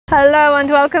Hello and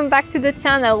welcome back to the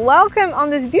channel. Welcome on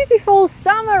this beautiful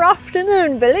summer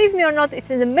afternoon. Believe me or not, it's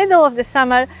in the middle of the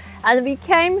summer and we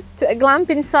came to a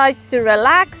glamping site to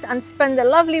relax and spend a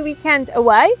lovely weekend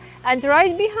away. And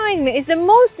right behind me is the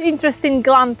most interesting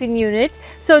glamping unit.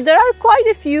 So there are quite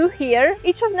a few here.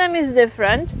 Each of them is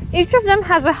different. Each of them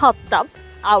has a hot tub,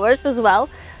 ours as well.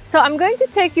 So I'm going to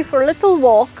take you for a little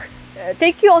walk,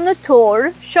 take you on a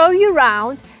tour, show you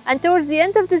around, and towards the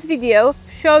end of this video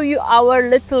show you our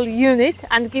little unit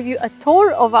and give you a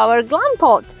tour of our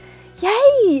GlamPod.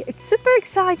 Yay! It's super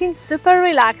exciting, super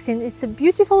relaxing. It's a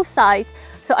beautiful site.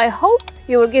 So I hope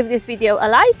you will give this video a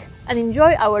like and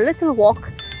enjoy our little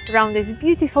walk around this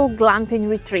beautiful glamping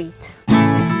retreat.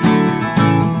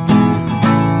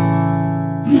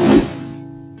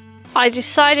 I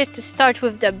decided to start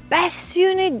with the best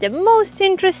unit, the most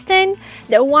interesting,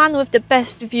 the one with the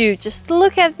best view. Just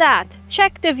look at that.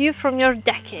 Check the view from your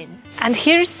deck-in. And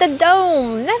here's the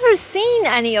dome. Never seen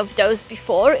any of those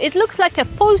before. It looks like a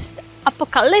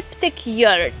post-apocalyptic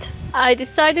yurt. I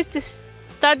decided to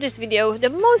start this video with the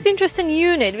most interesting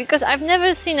unit because I've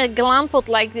never seen a GlamPod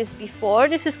like this before.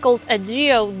 This is called a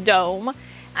Geodome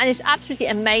and it's absolutely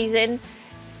amazing.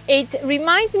 It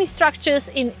reminds me structures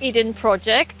in Eden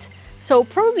Project. So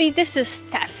probably this is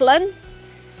Teflon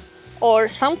or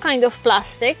some kind of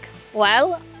plastic.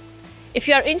 Well, if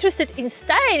you are interested in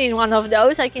staying in one of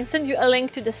those, I can send you a link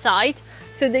to the site.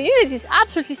 So the unit is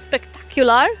absolutely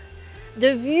spectacular.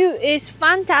 The view is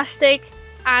fantastic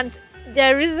and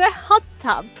there is a hot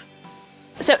tub.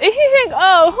 So if you think,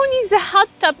 oh, who needs a hot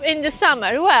tub in the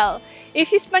summer? Well,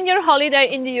 if you spend your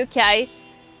holiday in the UK,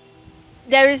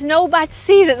 there is no bad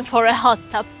season for a hot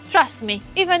tub. Trust me,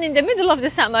 even in the middle of the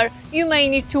summer, you may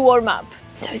need to warm up.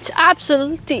 So it's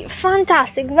absolutely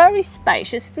fantastic, very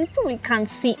spacious. You probably can't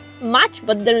see much,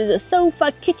 but there is a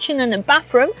sofa, kitchen and a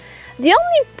bathroom. The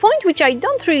only point which I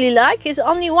don't really like is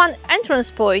only one entrance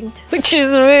point, which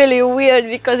is really weird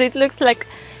because it looks like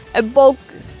a bog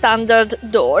standard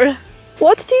door.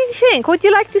 What do you think? Would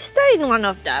you like to stay in one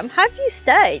of them? Have you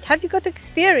stayed? Have you got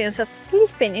experience of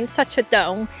sleeping in such a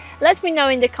dome? Let me know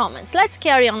in the comments. Let's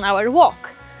carry on our walk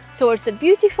towards a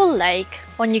beautiful lake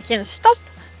when you can stop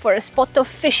for a spot of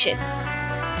fishing.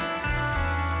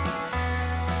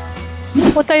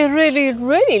 What I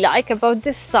really like about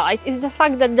this site is the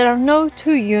fact that there are no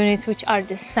two units which are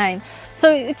the same.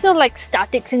 So it's not like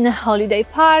statics in a holiday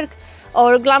park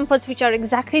or GlamPods which are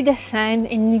exactly the same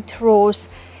in neat rows.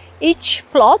 Each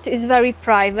plot is very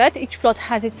private, each plot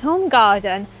has its own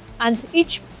garden and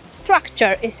each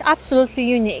structure is absolutely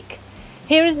unique.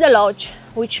 Here is the lodge,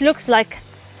 which looks like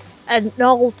an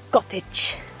old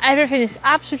cottage. Everything is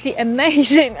absolutely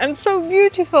amazing and so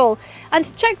beautiful.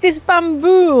 And check this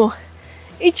bamboo.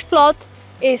 Each plot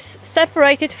is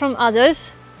separated from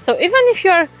others. So even if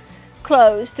you are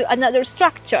close to another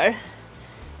structure,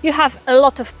 you have a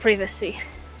lot of privacy.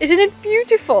 Isn't it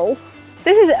beautiful?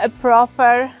 This is a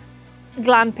proper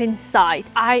glamping site.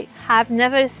 I have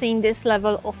never seen this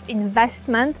level of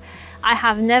investment. I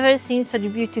have never seen such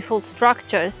beautiful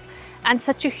structures and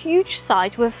such a huge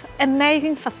site with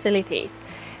amazing facilities.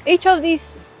 Each of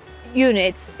these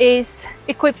units is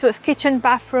equipped with kitchen,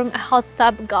 bathroom, a hot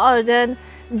tub, garden,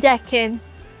 decking,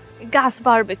 gas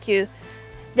barbecue.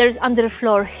 There's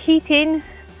underfloor heating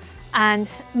and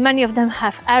many of them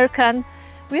have aircon.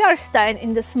 We are staying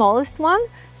in the smallest one,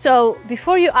 so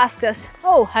before you ask us,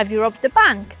 oh, have you robbed the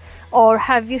bank or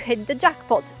have you hit the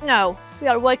jackpot? No, we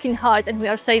are working hard and we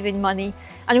are saving money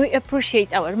and we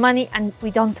appreciate our money and we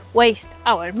don't waste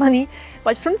our money.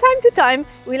 But from time to time,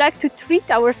 we like to treat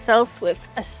ourselves with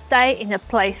a stay in a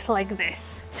place like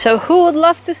this. So who would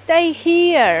love to stay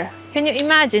here? Can you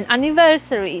imagine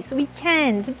anniversaries,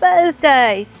 weekends,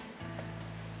 birthdays?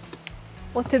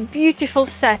 What a beautiful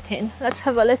setting. Let's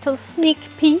have a little sneak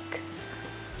peek.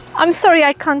 I'm sorry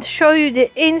I can't show you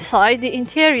the inside, the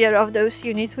interior of those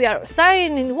units. We are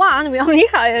staying in one, we only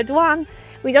hired one.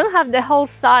 We don't have the whole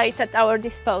site at our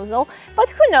disposal, but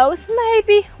who knows,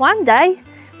 maybe one day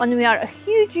when we are a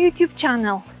huge YouTube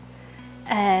channel,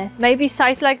 maybe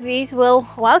sites like these will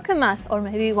welcome us, or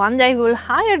maybe one day we'll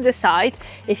hire the site.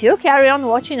 If you carry on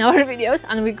watching our videos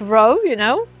and we grow, you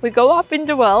know, we go up in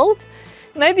the world,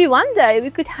 maybe one day we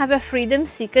could have a Freedom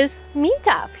Seekers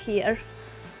meetup here.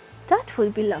 That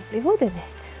would be lovely, wouldn't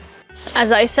it?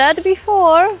 As I said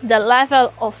before, the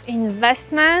level of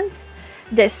investment,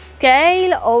 the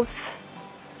scale of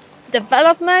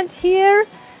development here,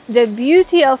 the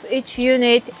beauty of each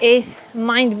unit is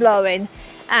mind-blowing.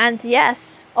 And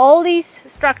yes, all these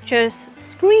structures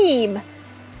scream.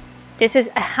 This is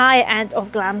a high end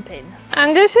of glamping.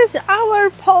 And this is our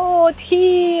pod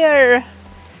here.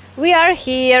 We are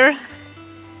here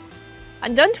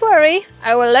And don't worry,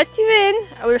 I will let you in,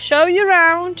 I will show you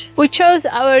around. We chose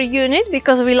our unit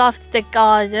because we loved the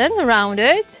garden around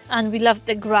it and we loved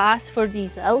the grass for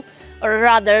Diesel, or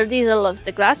rather Diesel loves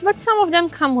the grass, but some of them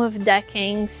come with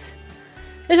deckings.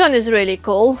 This one is really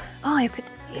cool. Oh, you could,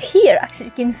 here actually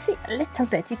you can see a little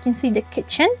bit, you can see the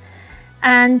kitchen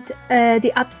and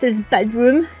the upstairs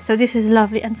bedroom. So this is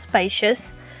lovely and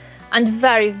spacious and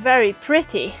very, very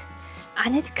pretty.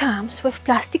 And it comes with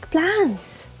plastic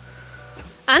plants.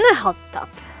 And a hot tub.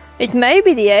 It may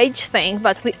be the age thing,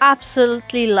 but we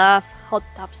absolutely love hot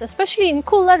tubs, especially in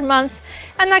cooler months.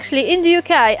 And actually in the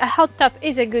UK, a hot tub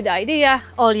is a good idea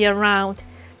all year round.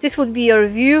 This would be your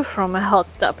view from a hot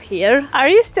tub here. Are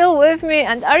you still with me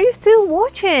and are you still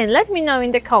watching? Let me know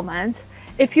in the comments.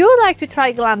 If you would like to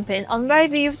try glamping, or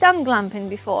maybe you've done glamping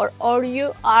before, or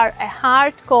you are a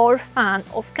hardcore fan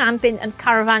of camping and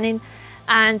caravanning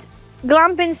and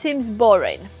glamping seems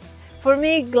boring. For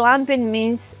me, glamping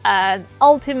means an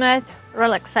ultimate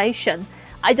relaxation.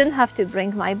 I don't have to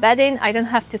bring my bed in, I don't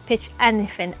have to pitch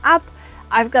anything up.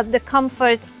 I've got the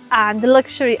comfort and the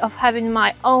luxury of having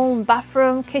my own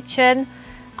bathroom, kitchen.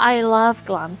 I love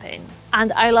glamping.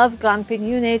 And I love glamping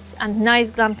units and nice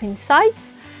glamping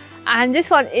sites. And this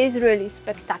one is really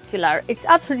spectacular. It's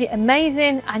absolutely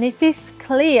amazing, and it is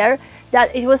clear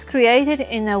that it was created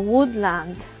in a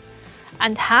woodland.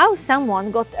 And how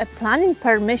someone got a planning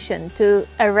permission to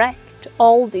erect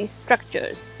all these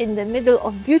structures in the middle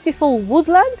of beautiful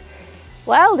woodland?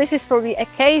 Well, this is probably a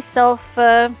case of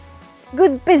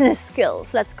good business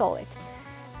skills, let's call it.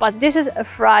 But this is a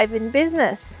thriving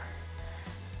business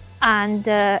and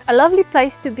a lovely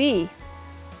place to be.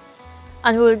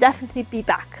 And we'll definitely be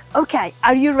back. Okay,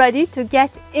 are you ready to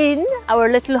get in our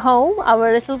little home,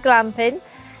 our little glamping,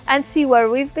 and see where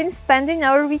we've been spending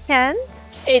our weekend?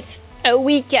 It's a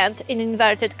weekend in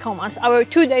inverted commas, our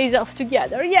 2 days off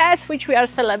together, yes, which we are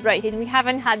celebrating. We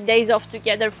haven't had days off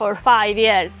together for 5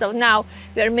 years, so now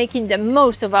we are making the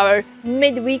most of our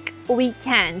midweek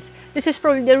weekends. This is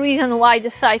probably the reason why the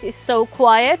site is so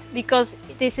quiet, because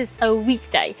this is a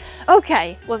weekday.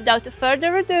 Okay, without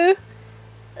further ado,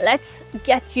 let's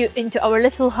get you into our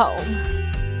little home.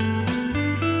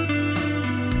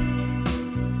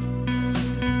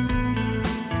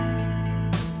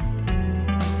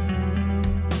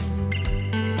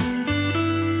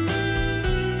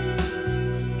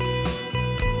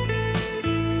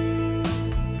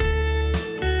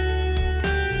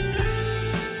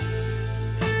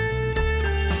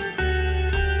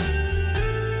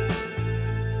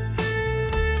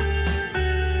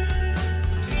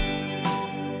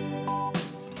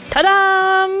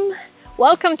 Ta-da!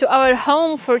 Welcome to our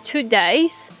home for 2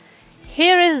 days.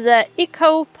 Here is the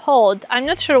EcoPod. I'm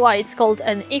not sure why it's called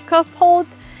an EcoPod.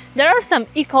 There are some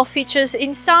eco features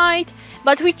inside,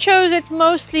 but we chose it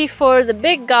mostly for the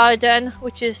big garden,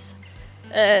 which is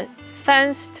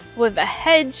fenced with a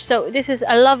hedge. So this is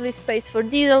a lovely space for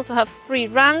Diesel to have free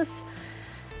runs.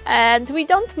 And we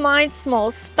don't mind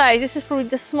small space. This is probably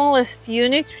the smallest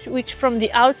unit, which from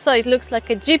the outside looks like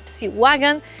a gypsy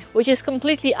wagon, which is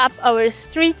completely up our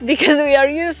street because we are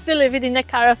used to living in a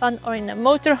caravan or in a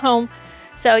motorhome.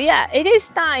 So yeah, it is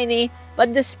tiny,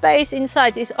 but the space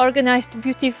inside is organized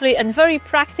beautifully and very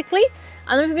practically,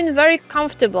 and we've been very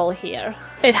comfortable here.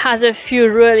 It has a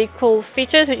few really cool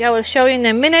features, which I will show you in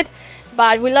a minute,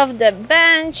 but we love the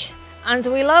bench, and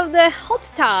we love the hot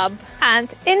tub. And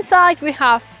inside we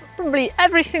have probably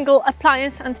every single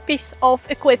appliance and piece of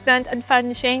equipment and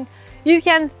furnishing you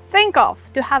can think of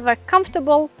to have a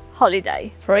comfortable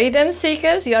holiday. Freedom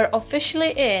seekers, you're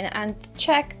officially in, and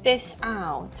check this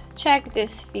out. Check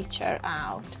this feature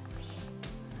out.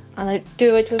 And I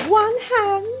do it with one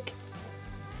hand.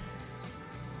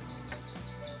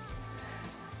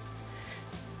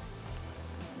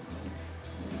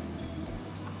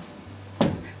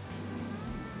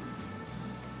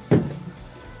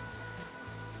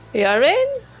 You're in,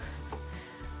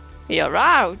 you're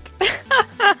out.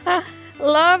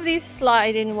 Love these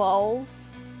sliding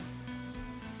walls.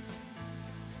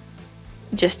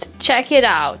 Just check it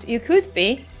out. You could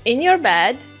be in your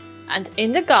bed and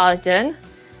in the garden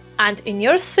and in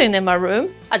your cinema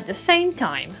room at the same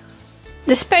time.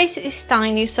 The space is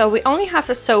tiny, so we only have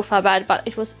a sofa bed, but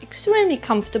it was extremely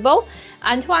comfortable,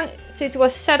 and once it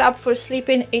was set up for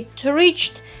sleeping, it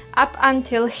reached up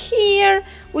until here,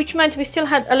 which meant we still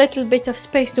had a little bit of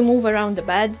space to move around the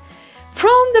bed.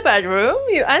 From the bedroom,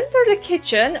 you enter the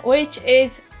kitchen, which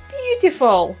is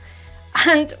beautiful.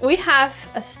 And we have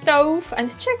a stove,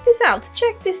 and check this out,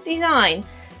 check this design.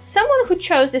 Someone who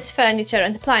chose this furniture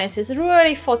and appliances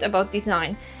really thought about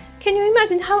design. Can you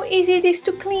imagine how easy it is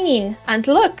to clean? And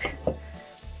look,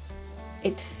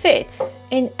 it fits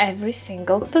in every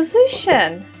single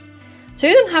position. So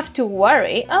you don't have to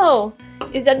worry, oh,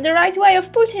 is that the right way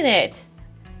of putting it?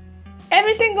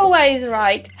 Every single way is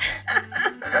right.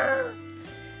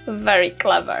 Very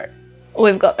clever.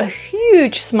 We've got a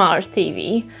huge smart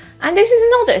TV, and this is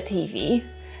not a TV,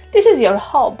 this is your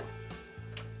hob.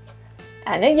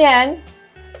 And again,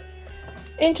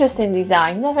 interesting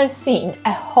design, never seen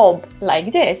a hob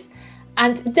like this,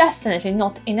 and definitely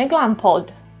not in a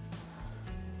Glampod.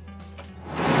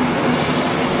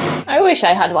 I wish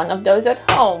I had one of those at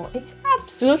home, it's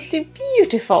absolutely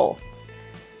beautiful.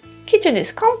 Kitchen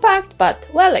is compact but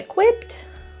well equipped.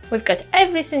 We've got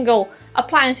every single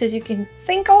appliances you can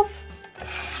think of,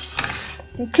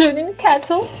 including a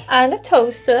kettle and a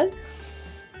toaster.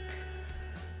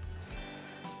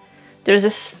 There's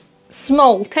a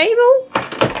small table.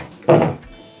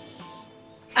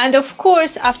 And of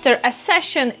course, after a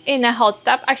session in a hot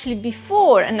tub, actually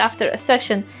before and after a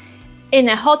session in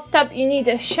a hot tub, you need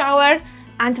a shower.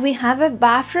 And we have a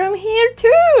bathroom here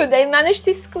too. They managed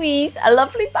to squeeze a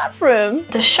lovely bathroom.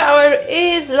 The shower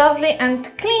is lovely and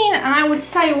clean, and I would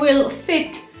say will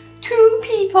fit 2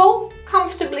 people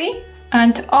comfortably.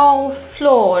 And all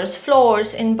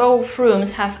floors in both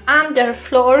rooms have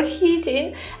underfloor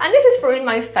heating. And this is probably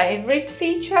my favorite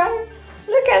feature.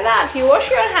 Look at that, you wash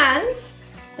your hands,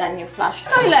 then you flush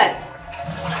toilet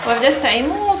with the same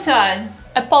water.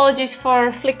 Apologies for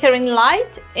flickering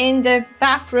light in the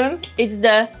bathroom. It's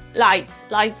the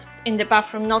lights in the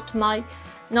bathroom, not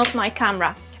my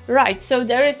camera. Right, so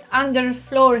there is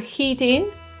underfloor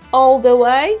heating all the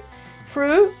way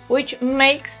through, which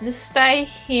makes the stay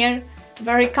here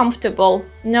very comfortable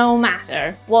no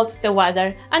matter what's the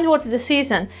weather and what's the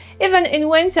season. Even in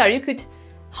winter you could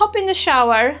hop in the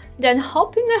shower, then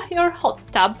hop in your hot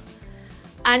tub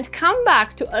and come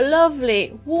back to a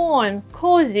lovely, warm,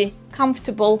 cozy,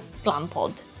 comfortable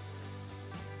Glampod.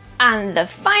 And the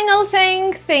final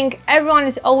thing everyone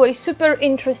is always super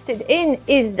interested in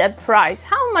is the price.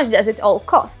 How much does it all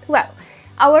cost? Well,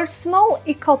 our small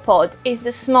EcoPod is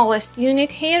the smallest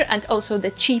unit here and also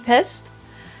the cheapest.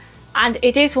 And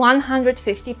it is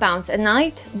 £150 a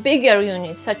night. Bigger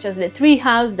units such as the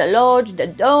Treehouse, the Lodge, the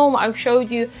Dome I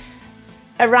showed you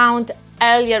around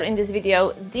earlier in this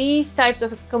video, these types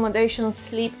of accommodations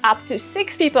sleep up to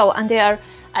 6 people and they are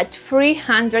at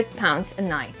 £300 a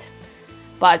night.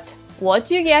 But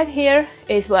what you get here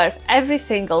is worth every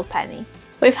single penny.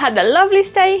 We've had a lovely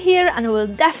stay here and we'll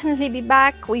definitely be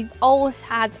back. We've always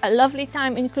had a lovely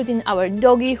time, including our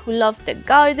doggy who loved the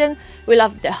garden. We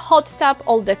loved the hot tub,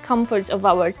 all the comforts of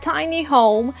our tiny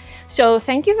home. So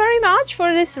thank you very much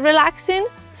for this relaxing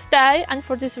stay and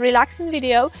for this relaxing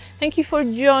video. Thank you for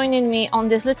joining me on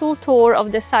this little tour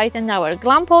of the site and our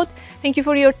Glampod. Thank you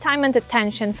for your time and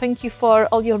attention. Thank you for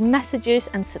all your messages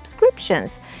and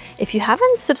subscriptions. If you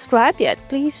haven't subscribed yet,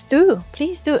 please do.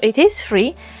 Please do. It is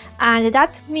free. And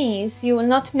that means you will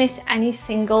not miss any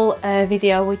single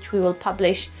video which we will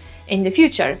publish in the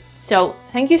future. So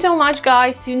thank you so much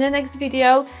guys, see you in the next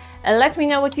video. Let me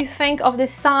know what you think of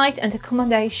this site and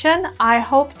accommodation. I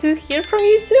hope to hear from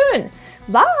you soon.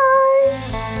 Bye!